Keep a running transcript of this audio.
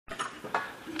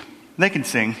They can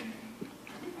sing.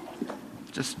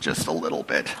 Just a little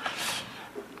bit.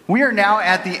 We are now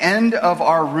at the end of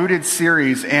our Rooted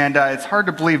series, and it's hard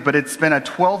to believe, but it's been a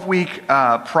 12-week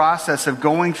process of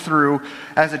going through,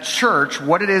 as a church,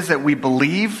 what it is that we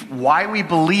believe, why we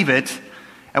believe it,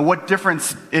 and what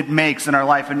difference it makes in our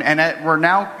life. And we're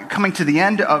now coming to the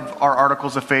end of our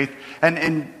Articles of Faith,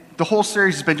 and the whole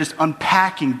series has been just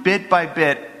unpacking bit by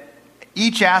bit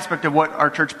each aspect of what our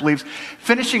church believes,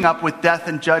 finishing up with death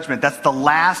and judgment. That's the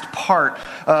last part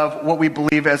of what we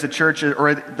believe as a church,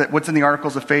 or what's in the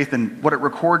Articles of Faith and what it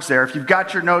records there. If you've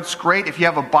got your notes, great. If you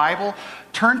have a Bible,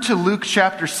 turn to Luke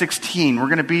chapter 16. We're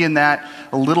going to be in that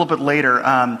a little bit later.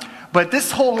 But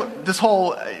this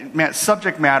whole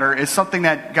subject matter is something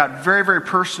that got very, very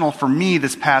personal for me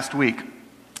this past week.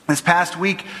 This past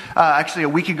week, actually a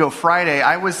week ago Friday,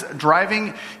 I was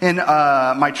driving in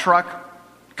my truck,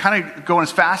 kind of going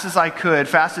as fast as I could,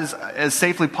 as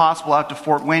safely possible out to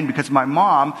Fort Wayne, because my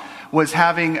mom was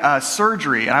having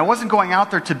surgery. And I wasn't going out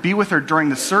there to be with her during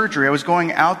the surgery. I was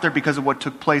going out there because of what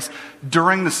took place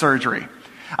during the surgery.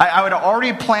 I would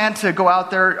already planned to go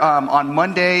out there on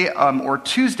Monday or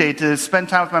Tuesday to spend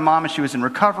time with my mom as she was in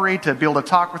recovery, to be able to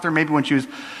talk with her maybe when she was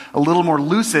a little more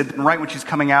lucid, and right when she's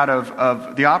coming out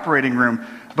of the operating room.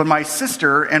 But my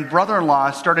sister and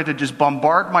brother-in-law started to just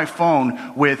bombard my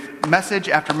phone with message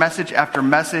after message after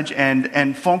message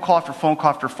and phone call after phone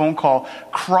call after phone call,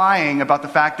 crying about the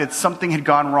fact that something had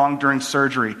gone wrong during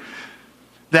surgery,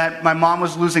 that my mom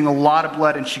was losing a lot of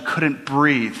blood and she couldn't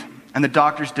breathe, and the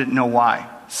doctors didn't know why.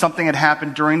 Something had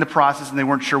happened during the process and they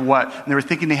weren't sure what, and they were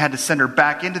thinking they had to send her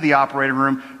back into the operating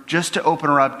room just to open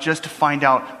her up, just to find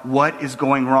out what is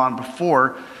going wrong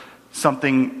before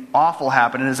something awful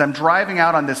happened. And as I'm driving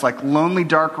out on this lonely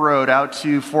dark road out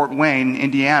to Fort Wayne,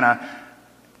 Indiana,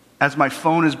 as my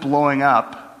phone is blowing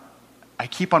up, I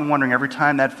keep on wondering every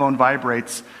time that phone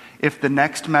vibrates if the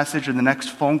next message or the next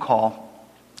phone call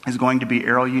is going to be,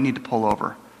 Errol, you need to pull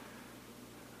over,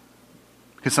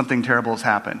 because something terrible has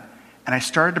happened. And I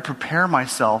started to prepare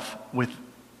myself with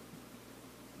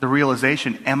the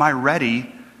realization, am I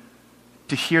ready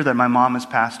to hear that my mom has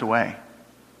passed away?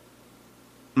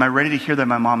 Am I ready to hear that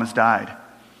my mom has died?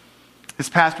 This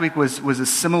past week was a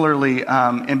similarly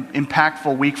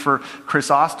impactful week for Chris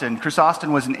Austin. Chris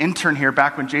Austin was an intern here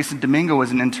back when Jason Domingo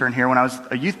was an intern here when I was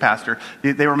a youth pastor.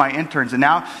 They were my interns. And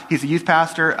now he's a youth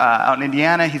pastor out in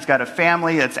Indiana. He's got a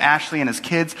family. It's Ashley and his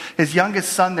kids. His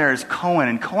youngest son there is Cohen.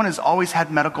 And Cohen has always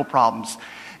had medical problems.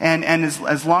 And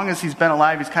as long as he's been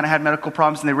alive, he's kind of had medical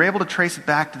problems. And they were able to trace it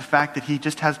back to the fact that he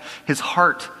just has, his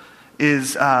heart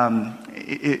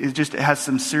it just has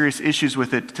some serious issues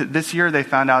with it. This year they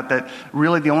found out that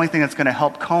really the only thing that's going to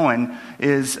help Cohen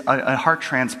is a heart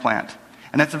transplant.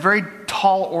 And that's a very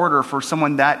tall order for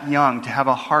someone that young to have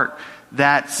a heart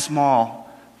that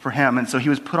small for him. And so he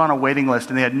was put on a waiting list,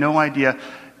 and they had no idea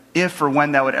if or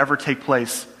when that would ever take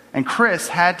place. And Chris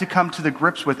had to come to the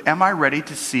grips with, am I ready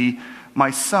to see my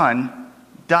son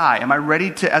die? Am I ready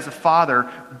to, as a father,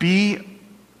 be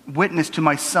witness to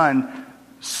my son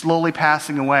slowly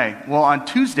passing away? Well, on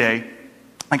Tuesday,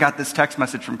 I got this text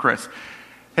message from Chris.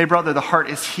 Hey, brother, the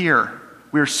heart is here.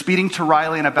 We are speeding to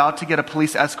Riley and about to get a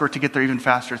police escort to get there even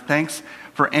faster. Thanks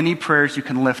for any prayers you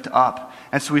can lift up.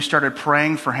 And so we started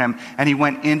praying for him, and he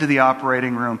went into the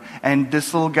operating room. And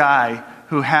this little guy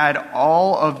who had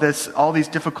all these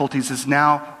difficulties is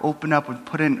now opened up and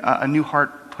put in a new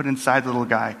heart put inside the little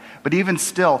guy. But even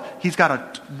still, he's got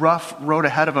a rough road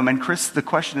ahead of him. And Chris, the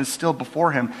question is still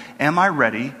before him, am I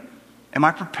ready? Am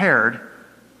I prepared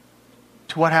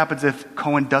to what happens if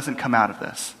Cohen doesn't come out of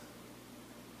this?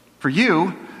 For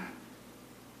you,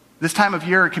 this time of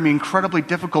year can be incredibly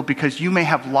difficult because you may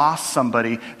have lost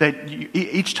somebody that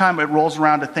each time it rolls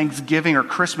around to Thanksgiving or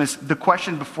Christmas, the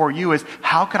question before you is,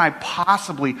 how can I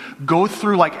possibly go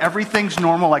through like everything's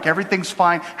normal, like everything's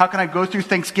fine? How can I go through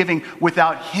Thanksgiving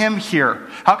without him here?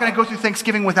 How can I go through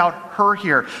Thanksgiving without her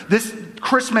here? This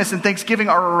Christmas and Thanksgiving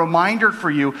are a reminder for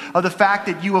you of the fact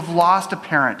that you have lost a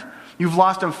parent. You've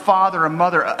lost a father, a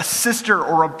mother, a sister,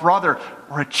 or a brother,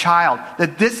 or a child.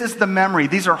 That this is the memory.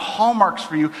 These are hallmarks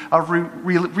for you of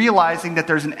realizing that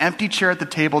there's an empty chair at the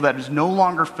table that is no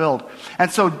longer filled. And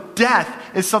so death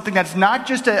is something that's not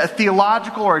just a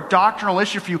theological or a doctrinal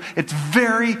issue for you. It's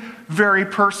very, very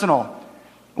personal.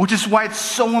 Which is why it's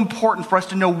so important for us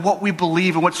to know what we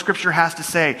believe and what Scripture has to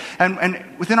say. And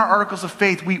within our articles of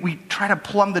faith, we try to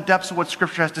plumb the depths of what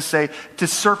Scripture has to say to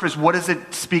surface what does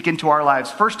it speak into our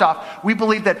lives. First off, we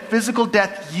believe that physical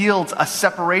death yields a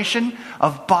separation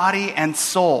of body and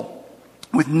soul.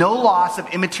 with no loss of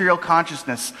immaterial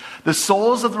consciousness. The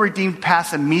souls of the redeemed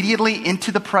pass immediately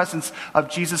into the presence of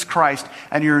Jesus Christ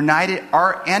and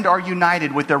are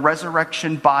united with their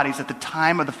resurrection bodies at the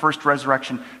time of the first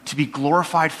resurrection to be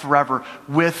glorified forever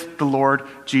with the Lord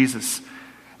Jesus.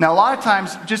 Now, a lot of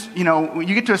times, you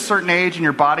get to a certain age and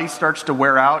your body starts to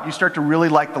wear out. You start to really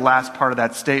like the last part of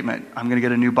that statement. I'm going to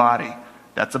get a new body.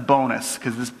 That's a bonus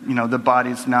because the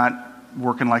body's not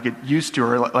working like it used to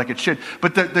or like it should.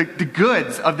 But the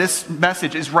goods of this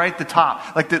message is right at the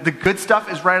top. Like the good stuff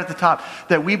is right at the top.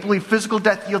 That we believe physical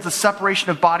death yields a separation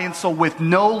of body and soul with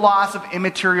no loss of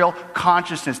immaterial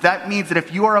consciousness. That means that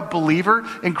if you are a believer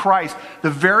in Christ, the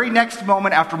very next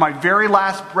moment after my very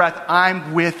last breath,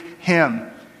 I'm with Him.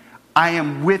 I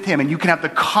am with Him, and you can have the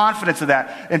confidence of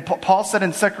that. And Paul said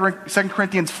in 2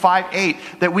 Corinthians 5:8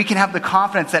 that we can have the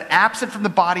confidence that absent from the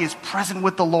body is present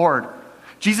with the Lord.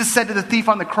 Jesus said to the thief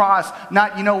on the cross,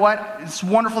 you know what? It's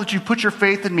wonderful that you put your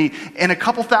faith in me. In a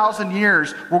couple thousand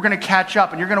years, we're going to catch up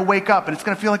and you're going to wake up and it's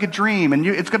going to feel like a dream. And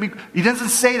it's going to be, he doesn't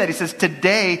say that. He says,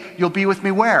 today you'll be with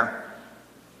me where?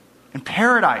 In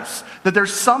paradise. That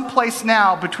there's some place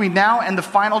now, between now and the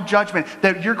final judgment,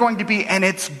 that you're going to be, and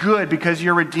it's good because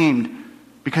you're redeemed,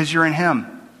 because you're in Him.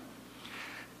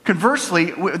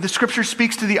 Conversely, the scripture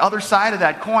speaks to the other side of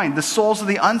that coin. The souls of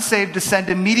the unsaved descend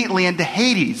immediately into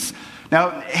Hades.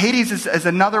 Now, Hades is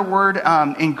another word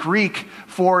in Greek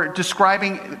for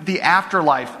describing the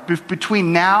afterlife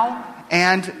between now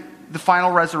and the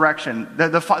final resurrection,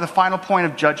 the final point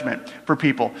of judgment for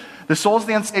people. The souls of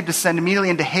the unsaved descend immediately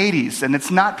into Hades, and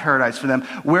it's not paradise for them,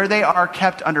 where they are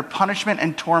kept under punishment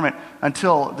and torment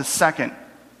until the second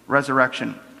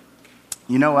resurrection.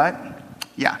 You know what?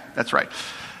 Yeah, that's right.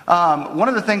 One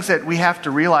of the things that we have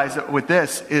to realize with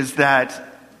this is that,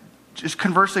 just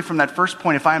conversely from that first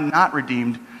point, if I am not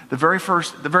redeemed, the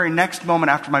very next moment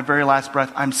after my very last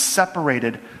breath, I'm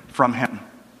separated from Him.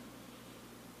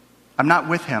 I'm not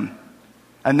with Him.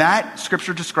 And that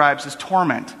scripture describes as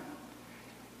torment.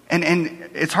 And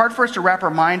it's hard for us to wrap our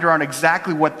mind around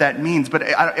exactly what that means, but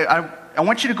I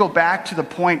want you to go back to the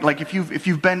point, like if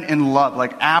you've been in love,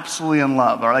 like absolutely in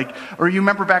love, or you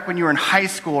remember back when you were in high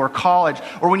school or college,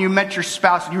 or when you met your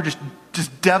spouse and you were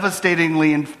just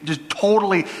devastatingly and just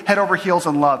totally head over heels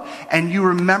in love, and you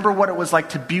remember what it was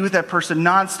like to be with that person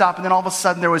nonstop, and then all of a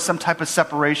sudden there was some type of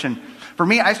separation. For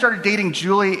me, I started dating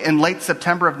Julie in late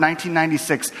September of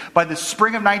 1996. By the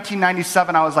spring of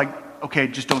 1997, I was like, okay,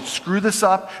 just don't screw this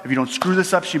up. If you don't screw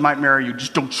this up, she might marry you.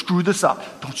 Just don't screw this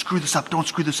up. Don't screw this up. Don't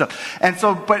screw this up. And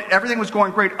so, but everything was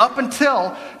going great up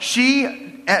until she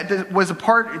was a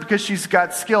part, because she's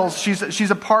got skills,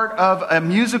 she's a part of a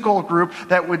musical group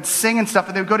that would sing and stuff,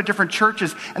 and they would go to different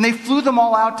churches, and they flew them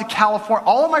all out to California.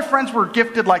 All of my friends were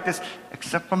gifted like this,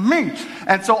 except for me.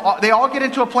 And so they all get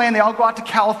into a plane, they all go out to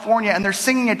California, and they're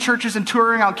singing at churches and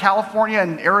touring out California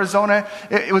and Arizona.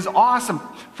 It was awesome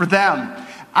for them.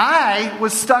 I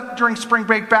was stuck during spring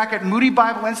break back at Moody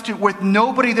Bible Institute with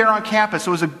nobody there on campus. It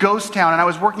was a ghost town, and I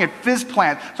was working at Fizz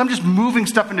Plant. So I'm just moving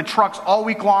stuff into trucks all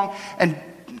week long and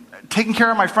taking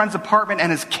care of my friend's apartment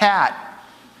and his cat.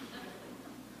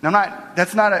 Now,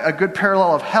 that's not a good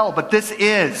parallel of hell, but this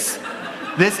is.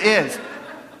 This is.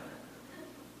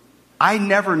 I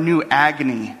never knew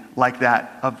agony like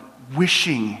that of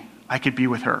wishing I could be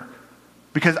with her,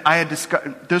 because I had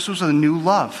discovered this was a new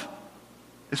love.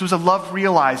 This was a love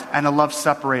realized and a love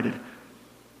separated.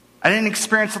 I didn't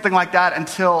experience something like that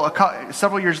until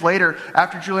several years later.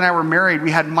 After Julie and I were married,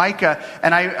 we had Micah,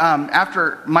 and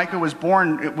after Micah was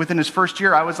born, within his first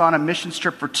year, I was on a mission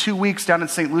trip for 2 weeks down in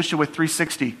St. Lucia with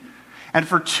 360. And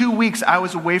for 2 weeks, I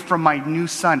was away from my new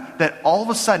son, that all of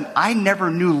a sudden, I never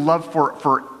knew love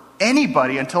for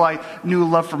anybody until I knew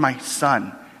love for my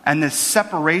son. And this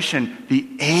separation, the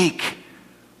ache,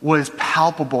 was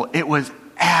palpable. It was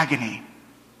agony.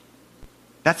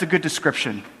 That's a good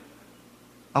description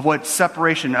of what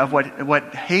separation, of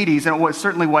what Hades, and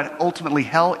certainly what ultimately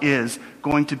hell is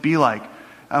going to be like.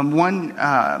 One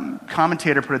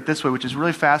commentator put it this way, which is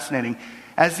really fascinating.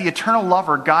 As the eternal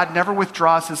lover, God never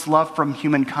withdraws His love from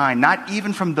humankind, not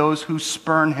even from those who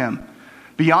spurn Him.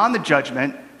 Beyond the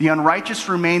judgment, the unrighteous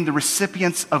remain the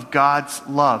recipients of God's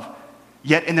love.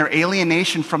 Yet in their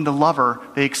alienation from the lover,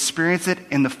 they experience it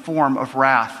in the form of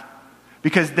wrath.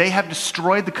 Because they have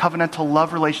destroyed the covenantal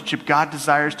love relationship God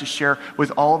desires to share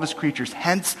with all of His creatures.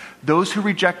 Hence, those who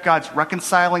reject God's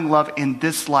reconciling love in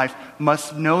this life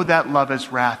must know that love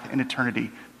as wrath in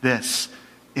eternity. This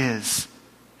is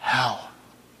hell.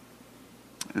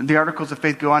 The articles of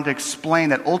faith go on to explain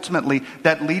that ultimately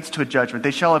that leads to a judgment.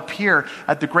 They shall appear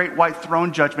at the great white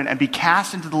throne judgment and be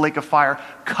cast into the lake of fire,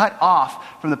 cut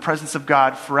off from the presence of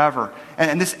God forever.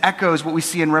 And this echoes what we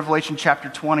see in Revelation chapter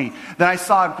 20. Then I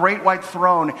saw a great white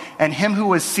throne and him who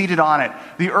was seated on it.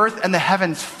 The earth and the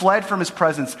heavens fled from his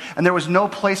presence, and there was no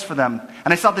place for them.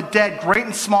 And I saw the dead, great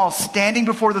and small, standing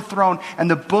before the throne, and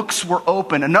the books were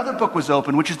open. Another book was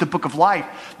open, which is the book of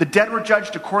life. The dead were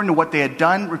judged according to what they had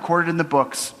done, recorded in the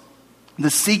books. The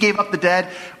sea gave up the dead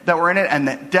that were in it,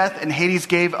 and death and Hades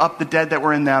gave up the dead that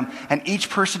were in them. And each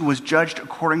person was judged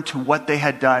according to what they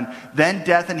had done. Then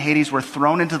death and Hades were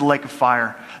thrown into the lake of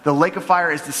fire. The lake of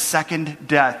fire is the second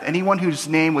death. Anyone whose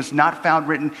name was not found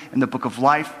written in the book of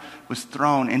life was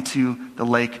thrown into the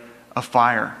lake of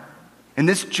fire. In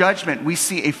this judgment, we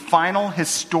see a final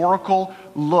historical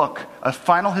look, a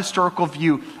final historical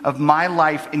view of my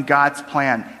life in God's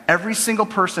plan. Every single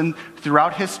person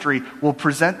throughout history will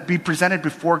be presented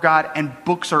before God, and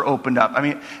books are opened up.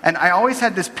 And I always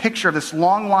had this picture of this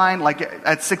long line, like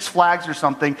at Six Flags or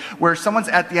something, where someone's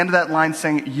at the end of that line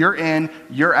saying, "You're in,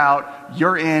 you're out,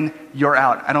 you're in, you're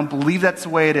out." I don't believe that's the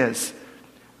way it is.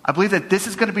 I believe that this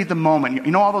is going to be the moment.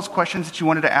 You know all those questions that you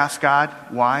wanted to ask God?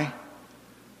 Why?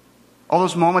 All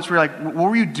those moments where you're like, what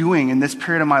were you doing in this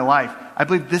period of my life? I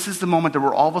believe this is the moment that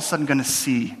we're all of a sudden going to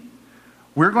see.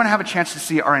 We're going to have a chance to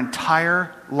see our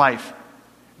entire life.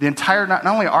 The entire, not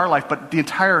only our life, but the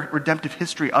entire redemptive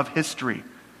history of history.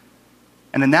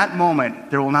 And in that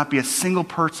moment, there will not be a single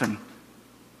person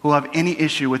who will have any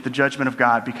issue with the judgment of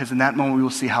God, because in that moment we will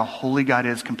see how holy God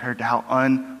is compared to how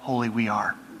unholy we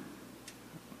are.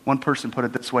 One person put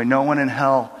it this way: no one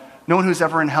who's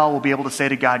ever in hell will be able to say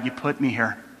to God, "You put me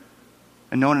here."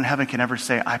 And no one in heaven can ever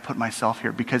say, "I put myself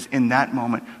here," because in that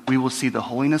moment, we will see the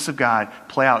holiness of God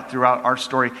play out throughout our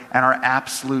story and our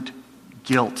absolute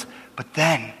guilt. But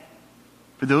then,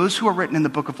 for those who are written in the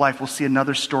book of life, we'll see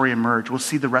another story emerge. We'll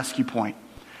see the rescue point.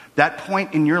 That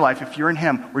point in your life, if you're in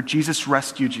him, where Jesus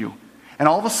rescued you. And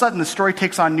all of a sudden, the story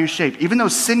takes on new shape. Even though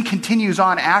sin continues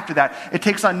on after that, it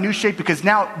takes on new shape, because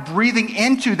now breathing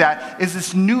into that is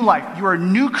this new life. You're a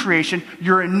new creation.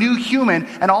 You're a new human.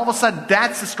 And all of a sudden,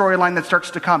 that's the storyline that starts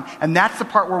to come. And that's the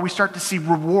part where we start to see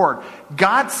reward.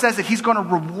 God says that he's going to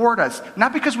reward us,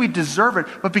 not because we deserve it,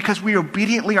 but because we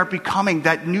obediently are becoming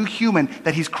that new human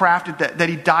that he's crafted, that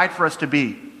he died for us to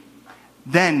be.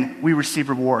 Then we receive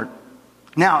reward.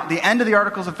 Now, the end of the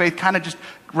articles of faith kind of just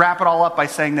wrap it all up by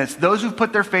saying this: those who've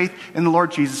put their faith in the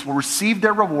Lord Jesus will receive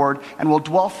their reward and will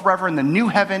dwell forever in the new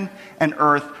heaven and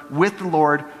earth with the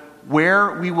Lord,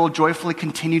 where we will joyfully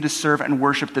continue to serve and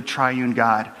worship the triune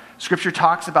God. Scripture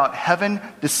talks about heaven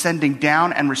descending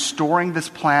down and restoring this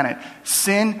planet.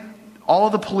 Sin, all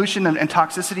of the pollution and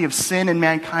toxicity of sin in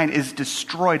mankind is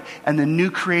destroyed, and the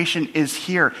new creation is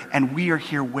here, and we are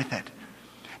here with it.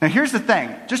 Now here's the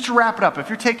thing, just to wrap it up, if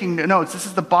you're taking notes, this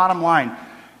is the bottom line.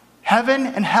 Heaven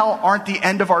and hell aren't the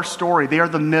end of our story, they are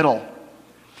the middle.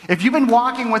 If you've been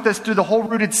walking with us through the whole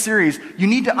Rooted series, you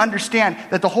need to understand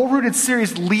that the whole Rooted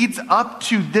series leads up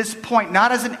to this point,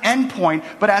 not as an end point,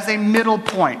 but as a middle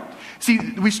point. See,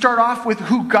 we start off with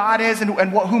who God is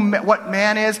and what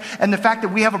man is, and the fact that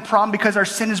we have a problem because our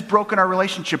sin has broken our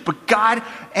relationship. But God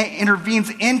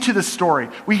intervenes into the story.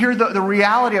 We hear the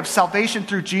reality of salvation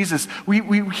through Jesus.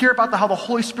 We hear about how the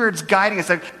Holy Spirit is guiding us,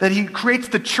 that he creates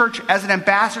the church as an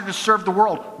ambassador to serve the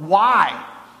world. Why?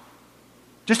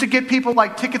 Just to get people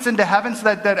like tickets into heaven so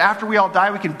that after we all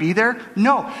die we can be there?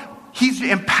 No. He's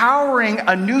empowering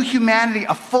a new humanity,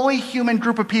 a fully human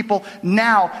group of people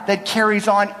now that carries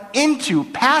on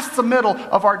past the middle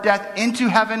of our death, into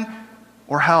heaven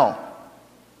or hell.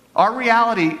 Our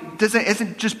reality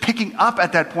isn't just picking up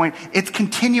at that point, it's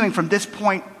continuing from this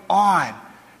point on.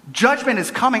 Judgment is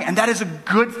coming, and that is a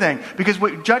good thing, because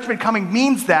what judgment coming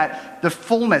means that the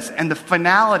fullness and the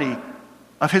finality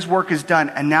of his work is done,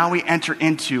 and now we enter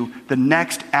into the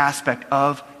next aspect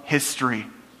of history,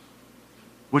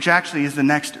 which actually is the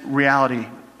next reality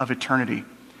of eternity.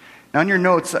 Now in your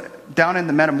notes, down in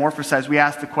the Metamorphosize, we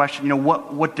asked the question,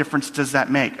 what difference does that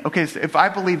make? Okay, so if I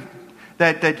believe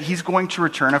that he's going to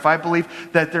return, if I believe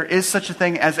that there is such a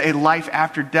thing as a life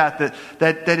after death,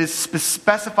 that is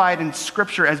specified in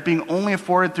Scripture as being only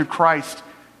afforded through Christ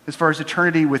as far as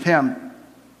eternity with him,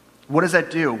 what does that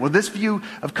do? Well, this view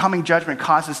of coming judgment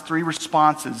causes three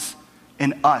responses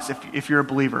in us, if you're a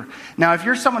believer. Now, if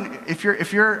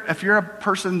you're a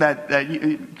person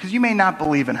because you may not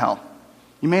believe in hell,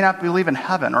 you may not believe in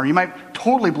heaven, or you might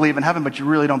totally believe in heaven, but you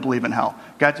really don't believe in hell.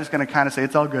 God's just going to kind of say,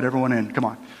 "It's all good, everyone in, come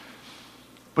on."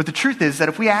 But the truth is that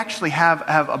if we actually have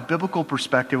a biblical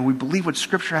perspective and we believe what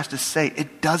Scripture has to say,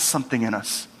 it does something in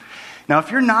us. Now, if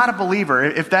you're not a believer,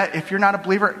 if you're not a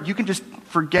believer, you can just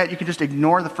forget, you can just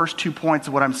ignore the first 2 points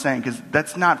of what I'm saying, because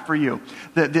that's not for you.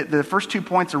 The first 2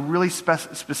 points are really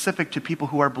specific to people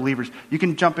who are believers. You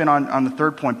can jump in on the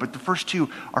third point, but the first 2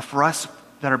 are for us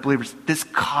that are believers. This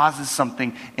causes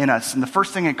something in us. And the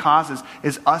first thing it causes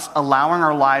is us allowing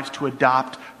our lives to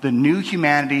adopt the new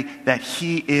humanity that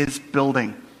he is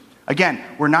building. Again,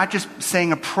 we're not just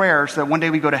saying a prayer so that one day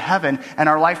we go to heaven and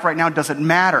our life right now doesn't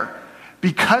matter.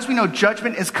 Because we know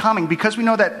judgment is coming, because we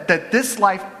know that this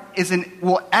life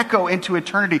will echo into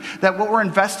eternity, that what we're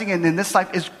investing in this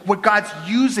life is what God's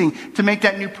using to make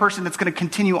that new person that's going to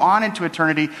continue on into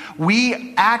eternity,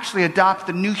 we actually adopt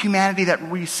the new humanity that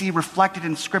we see reflected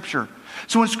in Scripture.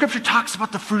 So when Scripture talks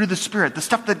about the fruit of the Spirit, the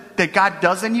stuff that God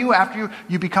does in you after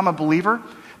you become a believer,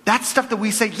 that's stuff that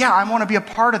we say, yeah, I want to be a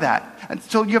part of that. And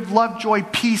so you have love, joy,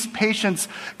 peace, patience,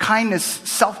 kindness,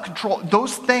 self-control.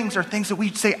 Those things are things that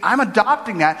we say, I'm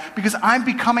adopting that because I'm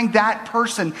becoming that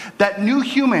person, that new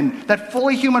human, that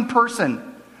fully human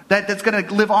person that's going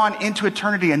to live on into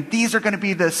eternity. And these are going to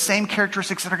be the same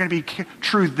characteristics that are going to be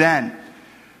true then.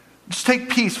 Just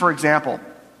take peace, for example.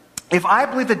 If I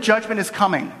believe that judgment is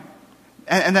coming,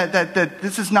 and that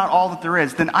this is not all that there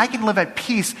is, then I can live at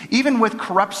peace even with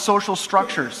corrupt social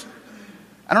structures.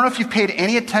 I don't know if you've paid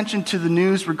any attention to the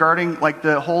news regarding like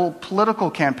the whole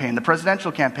political campaign, the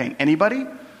presidential campaign. Anybody?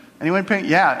 Anyone paying?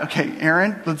 Yeah, okay.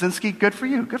 Aaron Lazinski, good for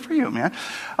you, man.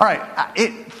 All right,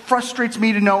 it frustrates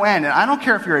me to no end. And I don't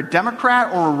care if you're a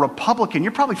Democrat or a Republican,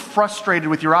 you're probably frustrated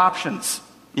with your options.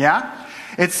 Yeah?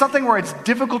 It's something where it's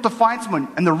difficult to find someone.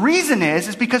 And the reason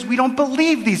is because we don't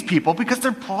believe these people because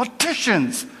they're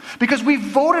politicians. Because we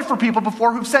voted for people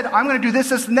before who've said, I'm going to do this,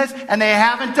 this, and this, and they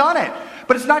haven't done it.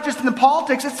 But it's not just in the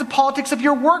politics, it's the politics of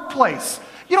your workplace.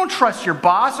 You don't trust your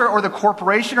boss or the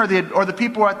corporation or the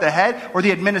people at the head or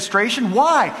the administration.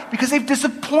 Why? Because they've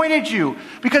disappointed you.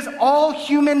 Because all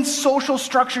human social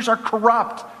structures are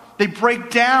corrupt. They break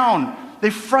down. They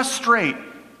frustrate.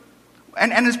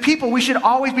 And as people, we should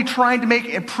always be trying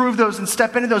to improve those and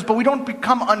step into those, but we don't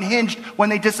become unhinged when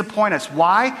they disappoint us.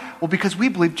 Why? Well, because we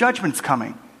believe judgment's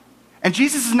coming. And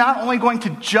Jesus is not only going to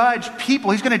judge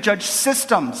people, he's going to judge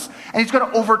systems, and he's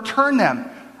going to overturn them.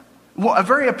 Well, a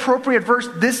very appropriate verse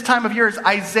this time of year is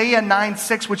Isaiah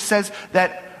 9:6, which says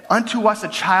that unto us a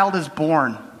child is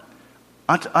born,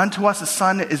 unto us a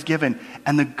son is given,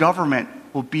 and the government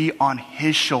will be on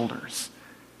his shoulders.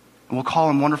 And we'll call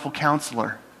him Wonderful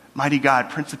Counselor, Mighty God,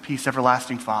 Prince of Peace,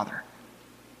 Everlasting Father.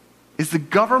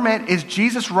 Is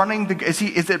Jesus running, is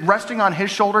it resting on his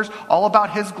shoulders, all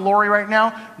about his glory right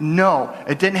now? No.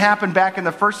 It didn't happen back in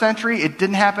the first century. It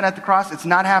didn't happen at the cross. It's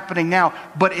not happening now,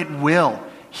 but it will.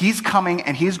 He's coming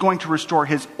and he's going to restore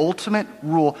his ultimate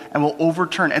rule and will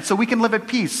overturn. And so we can live at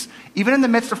peace, even in the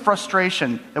midst of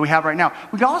frustration that we have right now.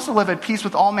 We can also live at peace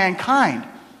with all mankind,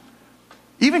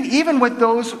 even with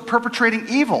those perpetrating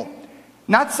evil.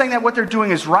 Not saying that what they're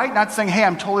doing is right, not saying, hey,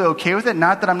 I'm totally okay with it,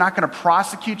 not that I'm not going to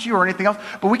prosecute you or anything else,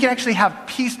 but we can actually have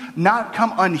peace, not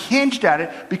come unhinged at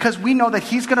it, because we know that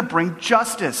he's going to bring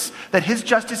justice, that his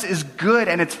justice is good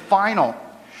and it's final.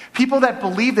 People that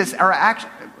believe this are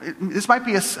actually, this might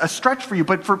be a stretch for you,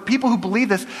 but for people who believe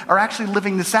this are actually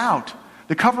living this out.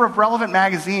 The cover of Relevant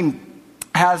magazine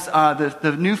has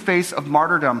the new face of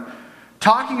martyrdom,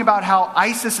 talking about how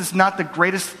ISIS is not the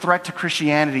greatest threat to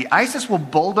Christianity. ISIS will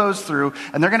bulldoze through,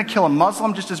 and they're going to kill a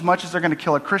Muslim just as much as they're going to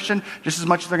kill a Christian, just as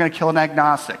much as they're going to kill an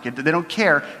agnostic. They don't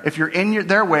care. If you're in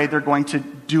their way, they're going to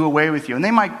do away with you. And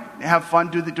they might have fun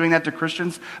doing that to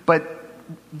Christians, but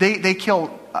they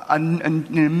kill an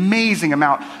amazing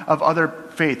amount of other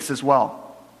faiths as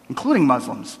well, including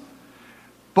Muslims.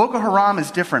 Boko Haram is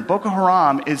different. Boko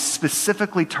Haram is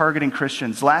specifically targeting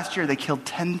Christians. Last year, they killed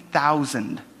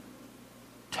 10,000.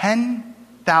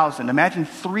 10,000. Imagine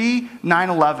 3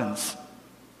 9/11s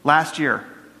last year.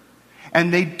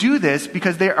 And they do this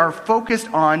because they are focused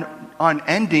on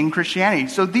ending Christianity.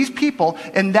 So these people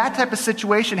in that type of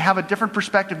situation have a different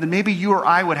perspective than maybe you or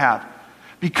I would have.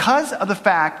 Because of the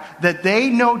fact that they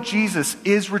know Jesus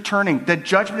is returning, that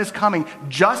judgment is coming,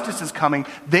 justice is coming,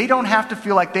 they don't have to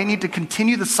feel like they need to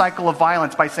continue the cycle of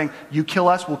violence by saying, you kill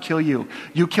us, we'll kill you.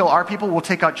 You kill our people, we'll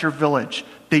take out your village.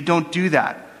 They don't do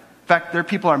that. In fact, their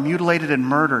people are mutilated and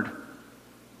murdered.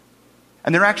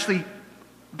 And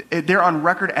they're on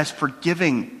record as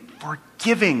forgiving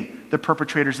the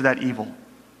perpetrators of that evil.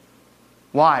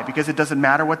 Why? Because it doesn't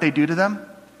matter what they do to them?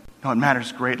 No, it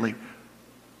matters greatly.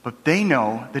 But they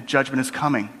know that judgment is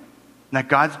coming, and that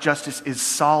God's justice is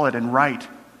solid and right,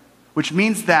 which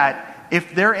means that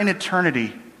if they're in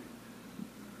eternity,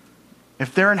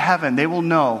 if they're in heaven, they will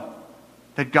know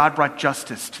that God brought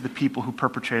justice to the people who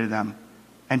perpetrated them.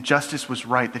 and justice was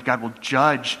right, that God will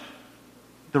judge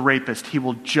the rapist, he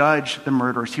will judge the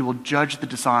murderers, he will judge the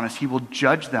dishonest, he will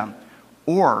judge them.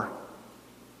 Or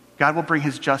God will bring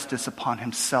his justice upon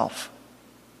himself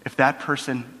if that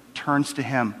person turns to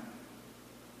him.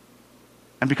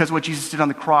 And because of what Jesus did on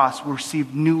the cross, we'll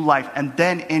receive new life. And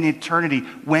then in eternity,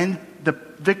 when the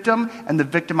victim and the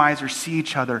victimizer see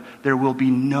each other, there will be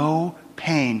no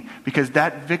pain, because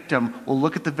that victim will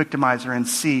look at the victimizer and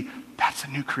see, that's a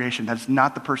new creation. That's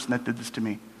not the person that did this to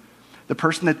me. The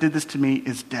person that did this to me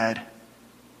is dead.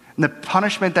 And the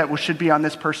punishment that should be on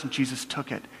this person, Jesus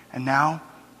took it. And now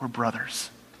we're brothers.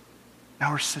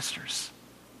 Now we're sisters.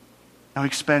 Now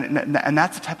and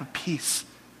that's the type of peace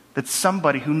that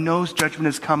somebody who knows judgment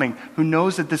is coming, who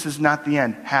knows that this is not the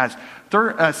end, has.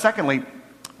 Secondly,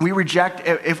 we reject,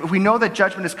 if we know that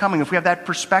judgment is coming, if we have that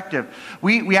perspective,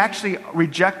 we actually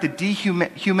reject the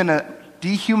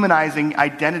dehumanizing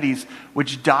identities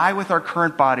which die with our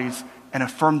current bodies and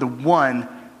affirm the one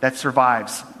that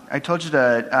survives. I told you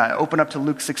to open up to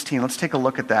Luke 16. Let's take a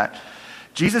look at that.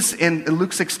 Jesus in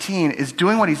Luke 16 is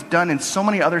doing what he's done in so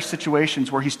many other situations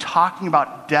where he's talking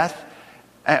about death,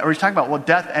 or he's talking about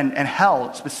death and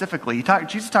hell specifically.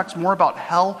 Jesus talks more about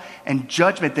hell and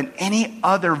judgment than any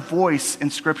other voice in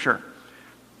Scripture.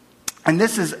 And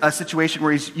this is a situation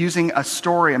where he's using a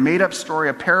story, a made-up story,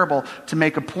 a parable, to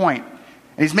make a point.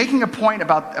 And he's making a point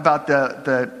about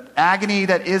the agony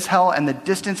that is hell and the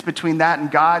distance between that and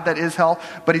God that is hell,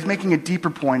 but he's making a deeper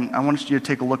point. I want you to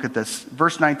take a look at this.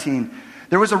 Verse 19.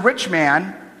 There was a rich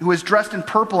man who was dressed in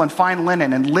purple and fine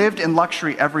linen and lived in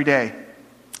luxury every day.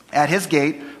 At his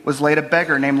gate was laid a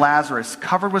beggar named Lazarus,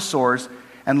 covered with sores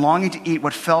and longing to eat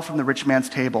what fell from the rich man's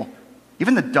table.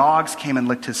 Even the dogs came and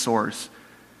licked his sores.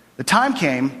 The time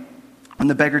came when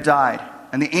the beggar died,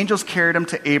 and the angels carried him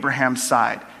to Abraham's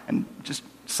side. And just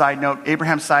side note,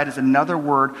 Abraham's side is another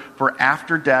word for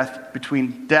after death,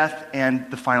 between death and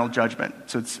the final judgment.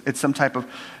 So it's some type of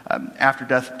after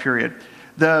death period.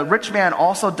 The rich man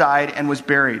also died and was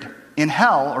buried. In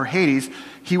hell, or Hades,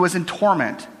 he was in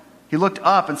torment. He looked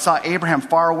up and saw Abraham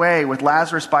far away with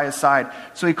Lazarus by his side.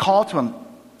 So he called to him,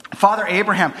 Father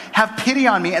Abraham, have pity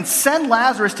on me and send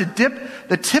Lazarus to dip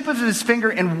the tip of his finger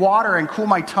in water and cool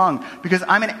my tongue, because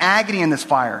I'm in agony in this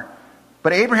fire.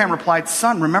 But Abraham replied,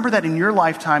 Son, remember that in your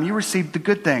lifetime you received the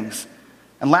good things,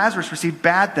 and Lazarus received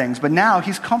bad things, but now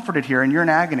he's comforted here and you're in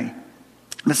agony.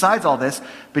 Besides all this,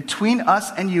 between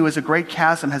us and you is a great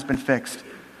chasm has been fixed,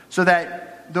 so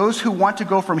that those who want to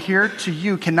go from here to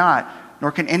you cannot,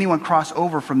 nor can anyone cross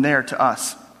over from there to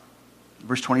us.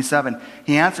 Verse 27,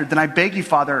 he answered, Then I beg you,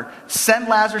 Father, send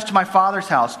Lazarus to my father's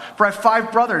house, for I have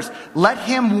 5 brothers. Let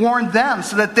him warn them,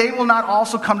 so that they will not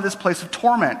also come to this place of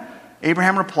torment.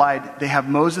 Abraham replied, They have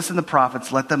Moses and the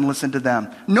prophets, let them listen to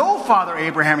them. No, Father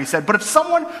Abraham, he said, but if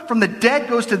someone from the dead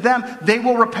goes to them, they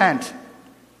will repent.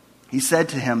 He said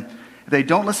to him, If they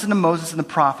don't listen to Moses and the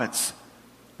prophets,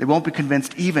 they won't be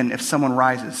convinced even if someone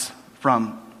rises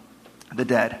from the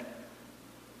dead.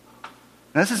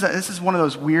 Now, this is one of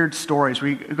those weird stories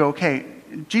where you go, okay,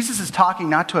 Jesus is talking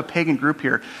not to a pagan group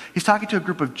here. He's talking to a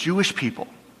group of Jewish people.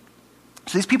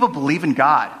 So these people believe in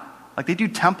God. Like, they do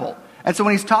temple. And so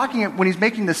when he's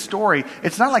making this story,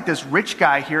 it's not like this rich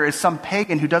guy here is some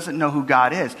pagan who doesn't know who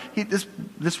God is.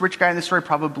 This rich guy in this story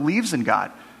probably believes in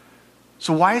God.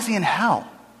 So why is he in hell?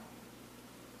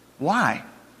 Why?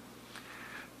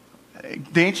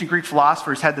 The ancient Greek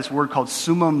philosophers had this word called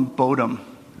summum bonum.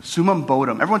 Summum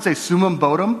bonum. Everyone say summum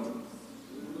bonum.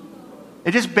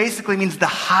 It just basically means the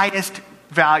highest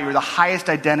value, or the highest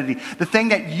identity, the thing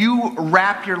that you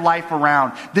wrap your life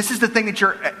around. This is the thing that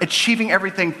you're achieving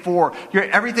everything for.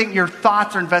 Your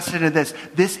thoughts are invested in this.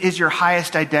 This is your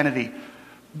highest identity.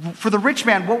 For the rich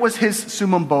man, what was his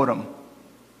summum bonum?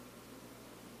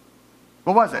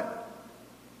 What was it?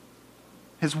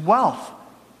 His wealth.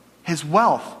 His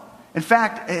wealth. In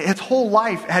fact, his whole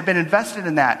life had been invested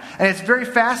in that. And it's very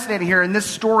fascinating here in this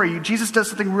story. Jesus does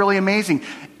something really amazing.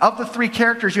 Of the 3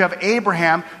 characters, you have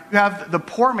Abraham, you have the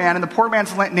poor man, and the poor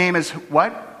man's name is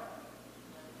what?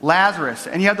 Lazarus.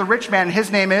 And you have the rich man, and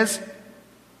his name is?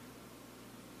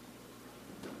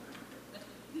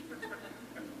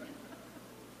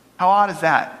 How odd is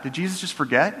that? Did Jesus just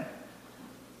forget?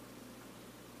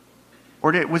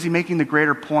 Or was he making the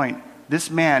greater point? This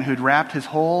man who'd wrapped his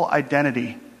whole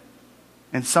identity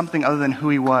in something other than who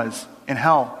he was. In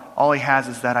hell, all he has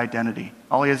is that identity.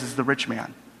 All he is the rich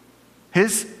man.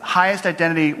 His highest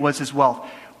identity was his wealth.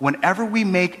 Whenever we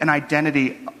make an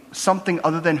identity something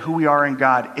other than who we are in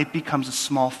God, it becomes a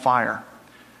small fire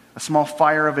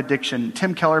of addiction.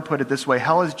 Tim Keller put it this way: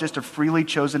 hell is just a freely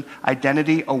chosen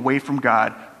identity away from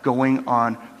God going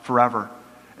on forever.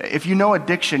 If you know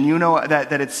addiction, you know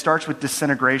that it starts with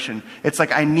disintegration. It's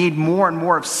like I need more and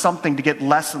more of something to get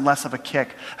less and less of a kick.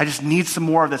 I just need some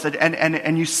more of this.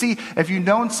 And you see, if you've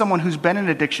known someone who's been in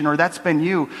addiction, or that's been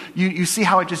you see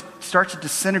how it just starts to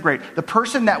disintegrate. The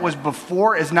person that was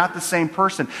before is not the same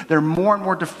person. They're more and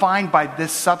more defined by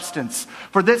this substance.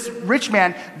 For this rich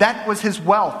man, that was his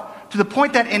wealth. To the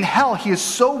point that in hell, he is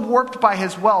so warped by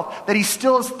his wealth that he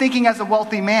still is thinking as a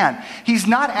wealthy man. He's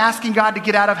not asking God to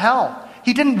get out of hell.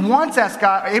 He didn't once ask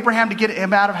Abraham to get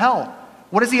him out of hell.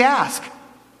 What does he ask?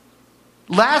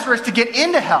 Lazarus to get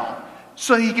into hell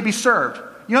so that he could be served.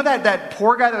 You know that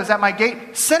poor guy that was at my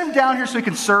gate? Send him down here so he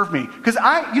can serve me. Because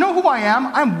you know who I am?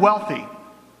 I'm wealthy.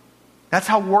 That's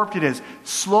how warped it is.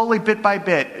 Slowly, bit by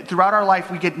bit, throughout our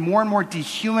life, we get more and more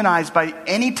dehumanized by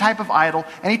any type of idol,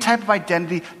 any type of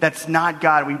identity that's not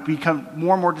God. We become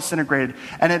more and more disintegrated.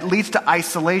 And it leads to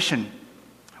isolation,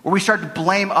 where we start to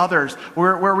blame others,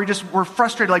 where we're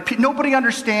frustrated, like nobody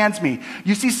understands me.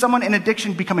 You see someone in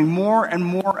addiction becoming more and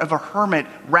more of a hermit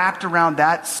wrapped around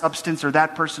that substance or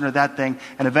that person or that thing,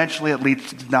 and eventually it leads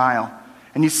to denial.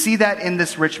 And you see that in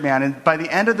this rich man. And by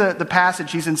the end of the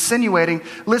passage, he's insinuating,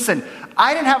 listen,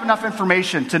 I didn't have enough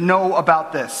information to know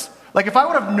about this. Like if I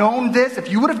would have known this, if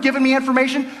you would have given me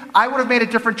information, I would have made a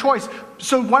different choice.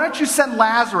 So why don't you send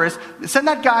Lazarus, send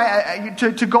that guy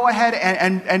to go ahead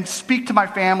and speak to my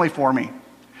family for me,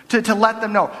 to let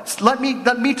them know. Let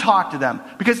me talk to them.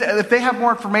 Because if they have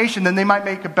more information, then they might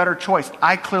make a better choice.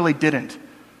 I clearly didn't.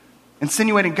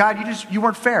 Insinuating, God, you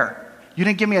weren't fair. You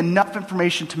didn't give me enough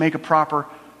information to make a proper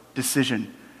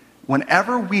decision.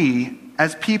 Whenever we,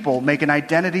 as people, make an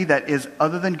identity that is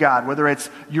other than God, whether it's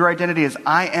your identity is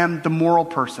I am the moral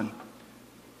person.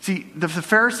 See, the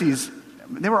Pharisees,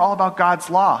 they were all about God's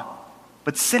law.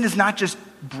 But sin is not just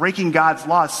breaking God's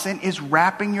law. Sin is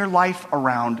wrapping your life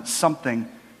around something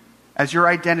as your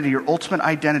identity, your ultimate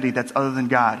identity that's other than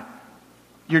God.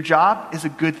 Your job is a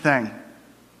good thing.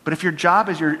 But if your job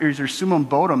is your summum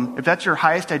bonum, if that's your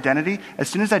highest identity, as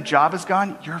soon as that job is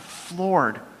gone, you're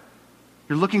floored.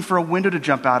 You're looking for a window to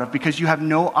jump out of because you have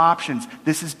no options.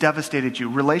 This has devastated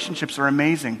you. Relationships are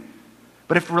amazing.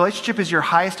 But if relationship is your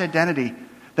highest identity,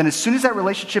 then as soon as that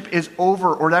relationship is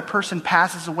over or that person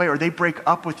passes away or they break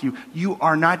up with you, you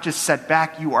are not just set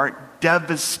back, you are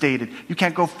devastated. You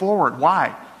can't go forward.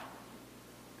 Why?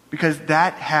 Because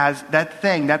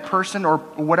that person or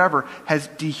whatever has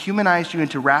dehumanized you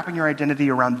into wrapping your identity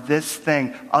around this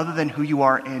thing other than who you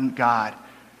are in God.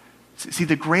 See,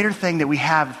 the greater thing that we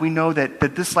have, if we know that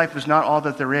this life is not all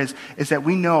that there is that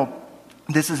we know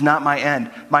this is not my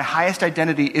end. My highest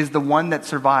identity is the one that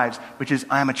survives, which is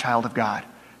I am a child of God.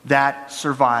 That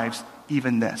survives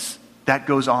even this. That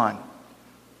goes on.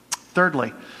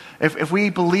 Thirdly, if we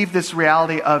believe this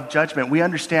reality of judgment, we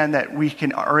understand that we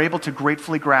are able to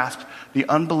gratefully grasp the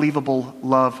unbelievable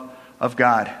love of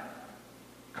God.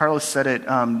 Carlos said it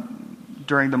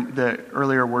during the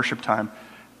earlier worship time,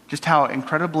 just how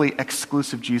incredibly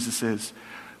exclusive Jesus is.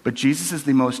 But Jesus is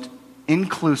the most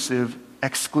inclusive,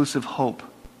 exclusive hope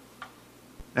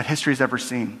that history has ever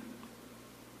seen.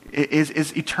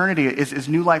 Is eternity, is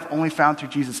new life only found through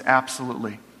Jesus?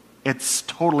 Absolutely. It's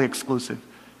totally exclusive.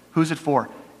 Who's it for?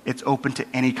 It's open to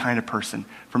any kind of person,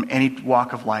 from any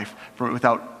walk of life,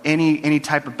 without any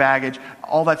type of baggage.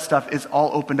 All that stuff is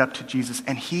all opened up to Jesus,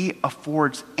 and he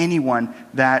affords anyone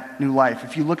that new life.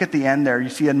 If you look at the end there, you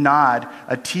see a nod,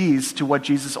 a tease to what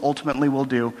Jesus ultimately will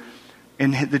do in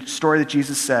the story that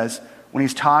Jesus says when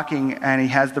he's talking and he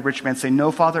has the rich man say, "No,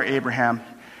 Father Abraham,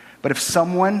 but if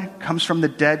someone comes from the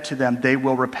dead to them, they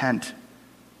will repent."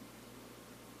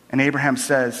 And Abraham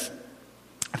says,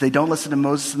 if they don't listen to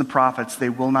Moses and the prophets, they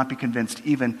will not be convinced,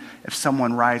 even if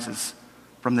someone rises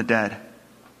from the dead.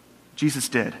 Jesus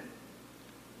did.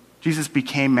 Jesus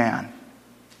became man.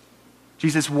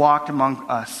 Jesus walked among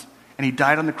us, and he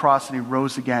died on the cross, and he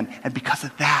rose again. And because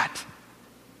of that,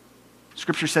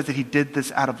 Scripture says that he did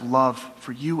this out of love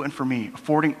for you and for me,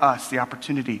 affording us the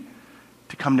opportunity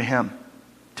to come to him,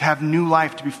 to have new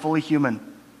life, to be fully human,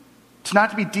 to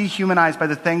not to be dehumanized by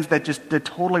the things that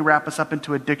totally wrap us up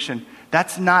into addiction.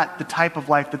 That's not the type of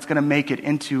life that's going to make it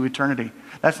into eternity.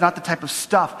 That's not the type of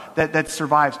stuff that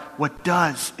survives. What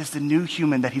does is the new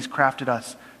human that he's crafted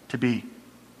us to be.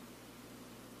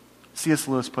 C.S.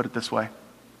 Lewis put it this way.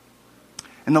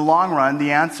 In the long run,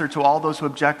 the answer to all those who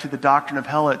object to the doctrine of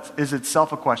hell is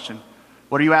itself a question.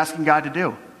 What are you asking God to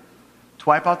do? To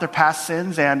wipe out their past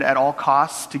sins and at all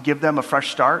costs to give them a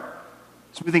fresh start?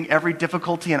 Smoothing every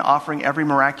difficulty and offering every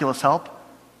miraculous help?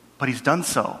 But he's done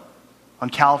so on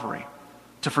Calvary.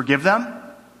 To forgive them?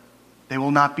 They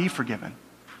will not be forgiven.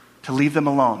 To leave them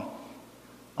alone?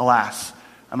 Alas,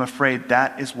 I'm afraid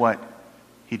that is what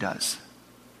he does.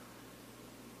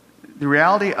 The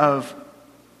reality of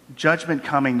judgment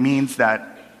coming means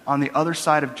that on the other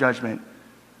side of judgment,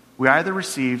 we either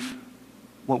receive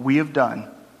what we have done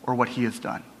or what he has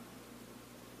done.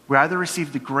 We either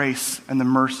receive the grace and the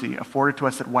mercy afforded to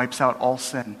us that wipes out all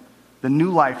sin, the new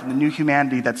life and the new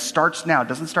humanity that starts now,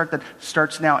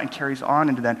 starts now and carries on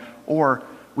into then, or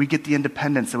we get the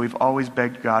independence that we've always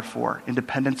begged God for,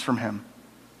 independence from him.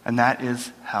 And that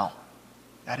is hell.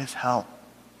 That is hell.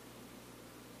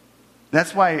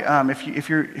 That's why if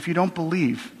you don't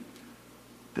believe,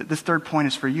 this third point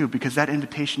is for you, because that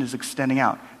invitation is extending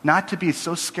out. Not to be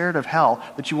so scared of hell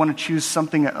that you want to choose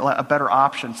something, a better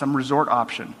option, some resort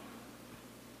option.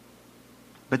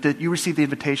 But that you receive the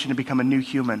invitation to become a new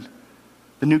human,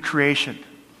 the new creation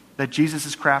that Jesus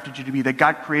has crafted you to be, that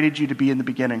God created you to be in the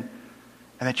beginning,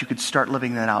 and that you could start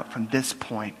living that out from this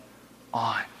point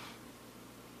on.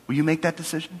 Will you make that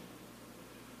decision?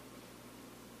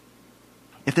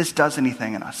 If this does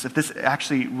anything in us, if this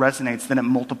actually resonates, then it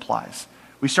multiplies.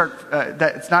 We start,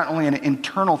 that it's not only an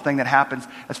internal thing that happens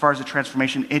as far as the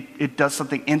transformation, it does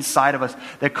something inside of us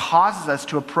that causes us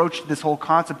to approach this whole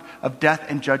concept of death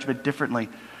and judgment differently.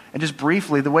 And just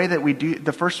briefly, the way that we do,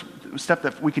 the first step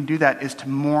that we can do that is to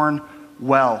mourn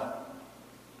well.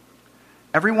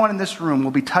 Everyone in this room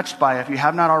will be touched by, if you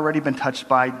have not already been touched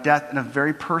by, death in a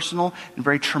very personal and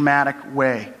very traumatic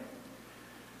way.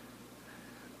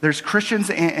 There's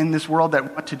Christians in this world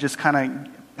that want to just kind of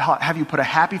have you put a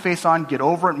happy face on, get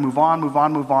over it, move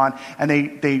on. And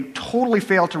they totally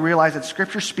fail to realize that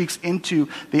Scripture speaks into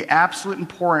the absolute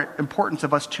importance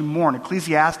of us to mourn.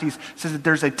 Ecclesiastes says that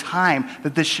there's a time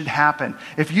that this should happen.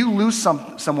 If you lose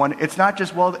someone, it's not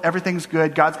just, well, everything's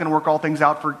good, God's going to work all things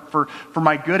out for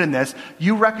my good in this.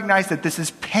 You recognize that this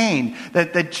is pain,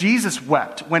 that Jesus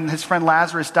wept when his friend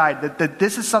Lazarus died, that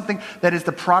this is something that is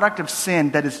the product of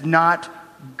sin, that is not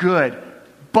good.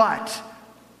 But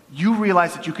you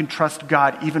realize that you can trust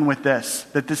God even with this,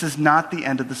 that this is not the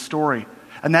end of the story.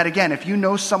 And that again, if you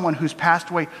know someone who's passed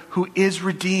away, who is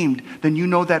redeemed, then you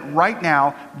know that right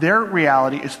now, their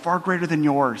reality is far greater than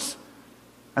yours.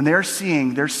 And they're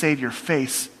seeing their Savior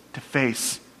face to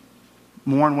face.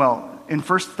 Mourn well. In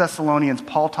 1 Thessalonians,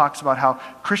 Paul talks about how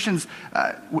Christians,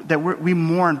 we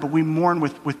mourn, but we mourn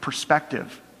with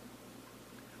perspective.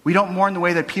 We don't mourn the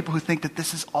way that people who think that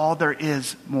this is all there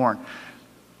is mourn.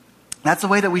 That's the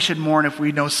way that we should mourn if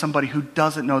we know somebody who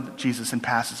doesn't know Jesus and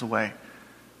passes away.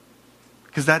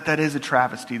 Because that is a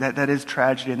travesty, that is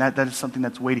tragedy, and that is something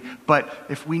that's weighty. But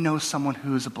if we know someone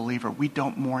who is a believer, we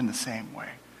don't mourn the same way.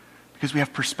 Because we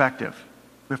have perspective.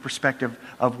 We have perspective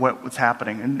of what's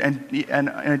happening. And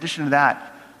in addition to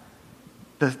that,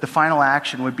 the final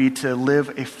action would be to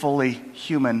live a fully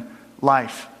human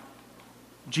life.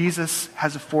 Jesus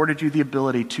has afforded you the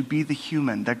ability to be the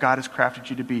human that God has crafted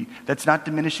you to be. That's not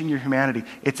diminishing your humanity,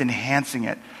 it's enhancing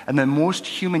it. And the most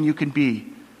human you can be,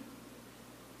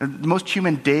 the most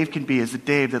human Dave can be is the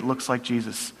Dave that looks like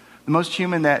Jesus. The most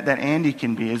human that Andy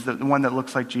can be is the one that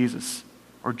looks like Jesus.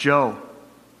 Or Joe.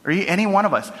 Or any one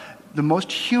of us. The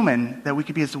most human that we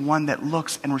could be is the one that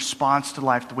looks and responds to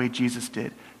life the way Jesus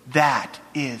did. That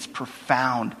is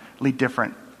profoundly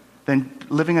different than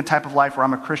living a type of life where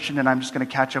I'm a Christian and I'm just going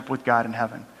to catch up with God in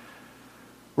heaven.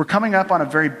 We're coming up on a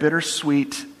very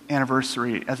bittersweet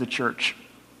anniversary as a church.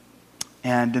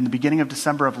 And in the beginning of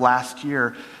December of last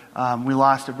year, we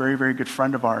lost a very, very good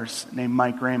friend of ours named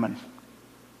Mike Raymond.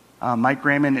 Mike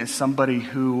Raymond is somebody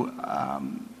who,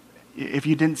 if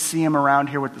you didn't see him around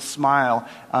here with a smile,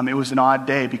 it was an odd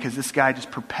day, because this guy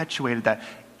just perpetuated that.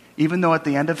 Even though at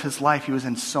the end of his life he was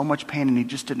in so much pain and he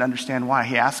just didn't understand why.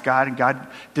 He asked God and God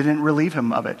didn't relieve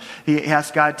him of it. He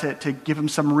asked God to give him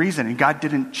some reason and God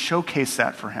didn't showcase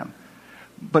that for him.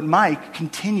 But Mike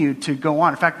continued to go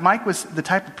on. In fact, Mike was the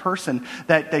type of person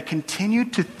that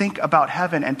continued to think about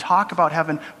heaven and talk about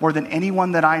heaven more than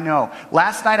anyone that I know.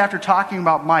 Last night after talking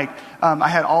about Mike, I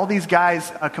had all these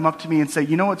guys come up to me and say,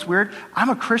 you know what's weird? I'm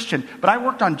a Christian, but I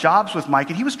worked on jobs with Mike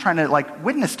and he was trying to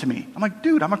witness to me. I'm like,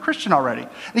 dude, I'm a Christian already.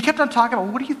 And he kept on talking about,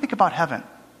 well, what do you think about heaven?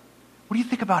 What do you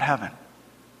think about heaven?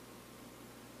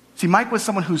 See, Mike was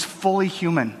someone who's fully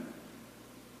human.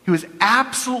 He was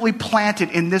absolutely planted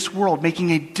in this world,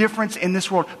 making a difference in this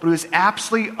world, but he was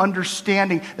absolutely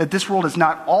understanding that this world is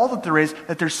not all that there is,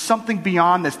 that there's something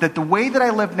beyond this, that the way that I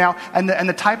live now and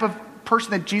the type of person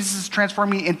that Jesus is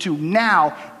transforming me into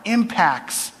now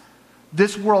impacts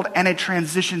this world and it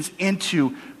transitions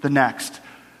into the next.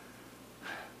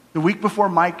 The week before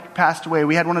Mike passed away,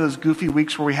 we had one of those goofy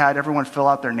weeks where we had everyone fill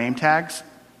out their name tags.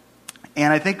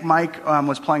 And I think Mike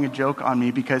was playing a joke on me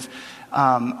because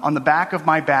on the back of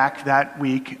my back that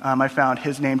week, I found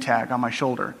his name tag on my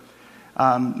shoulder.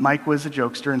 Mike was a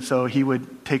jokester, and so he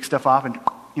would take stuff off and,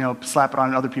 slap it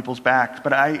on other people's backs.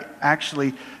 But I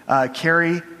actually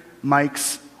carry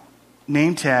Mike's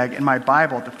name tag in my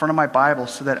Bible, at the front of my Bible,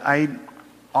 so that I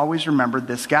always remember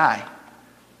this guy.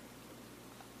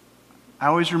 I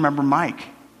always remember Mike.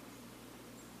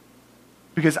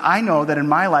 Because I know that in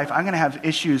my life, I'm going to have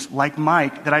issues like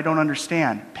Mike that I don't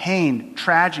understand. Pain,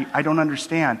 tragedy, I don't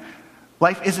understand.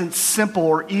 Life isn't simple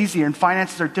or easy, and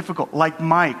finances are difficult, like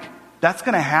Mike. That's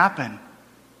going to happen.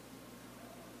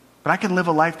 But I can live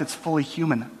a life that's fully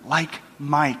human, like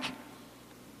Mike.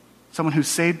 Someone who's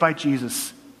saved by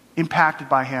Jesus, impacted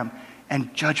by him,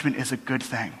 and judgment is a good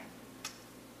thing.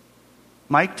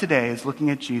 Mike today is looking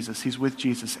at Jesus. He's with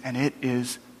Jesus, and it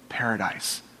is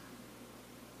paradise.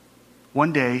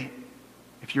 One day,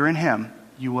 if you're in him,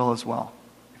 you will as well.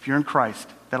 If you're in Christ,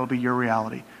 that'll be your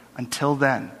reality. Until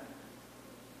then,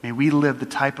 may we live the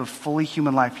type of fully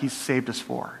human life he's saved us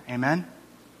for. Amen?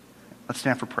 Let's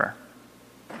stand for prayer.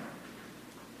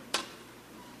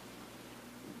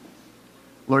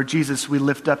 Lord Jesus, we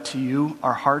lift up to you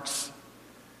our hearts.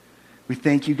 We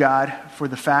thank you, God, for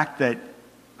the fact that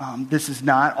this is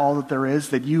not all that there is,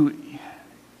 that you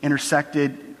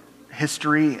intersected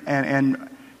history and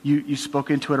you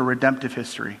spoke into it a redemptive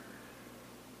history.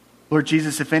 Lord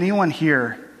Jesus, if anyone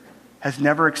here has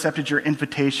never accepted your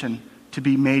invitation to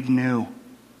be made new,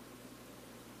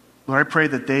 Lord, I pray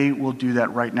that they will do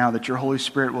that right now, that your Holy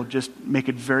Spirit will just make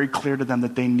it very clear to them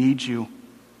that they need you.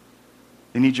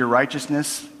 They need your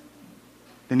righteousness.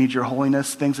 They need your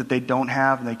holiness, things that they don't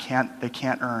have and they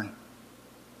can't earn,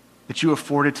 that you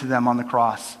afforded to them on the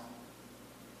cross.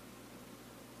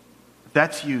 If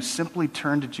that's you, simply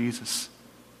turn to Jesus.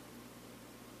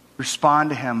 Respond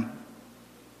to him.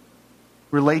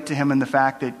 Relate to him in the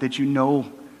fact that you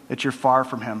know that you're far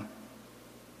from him.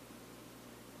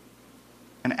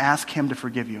 And ask him to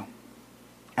forgive you.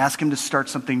 Ask him to start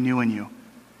something new in you.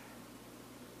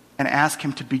 And ask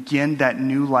him to begin that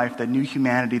new life, that new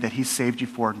humanity that he saved you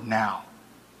for now.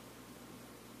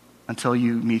 Until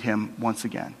you meet him once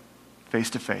again, face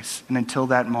to face. And until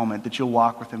that moment, that you'll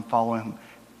walk with him, follow him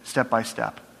step by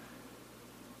step.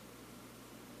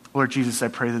 Lord Jesus, I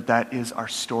pray that that is our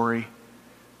story.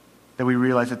 That we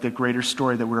realize that the greater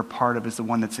story that we're a part of is the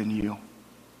one that's in you.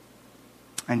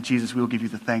 And Jesus, we will give you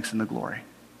the thanks and the glory.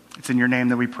 It's in your name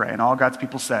that we pray. And all God's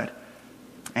people said,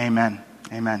 amen.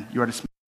 Amen. You are dismissed.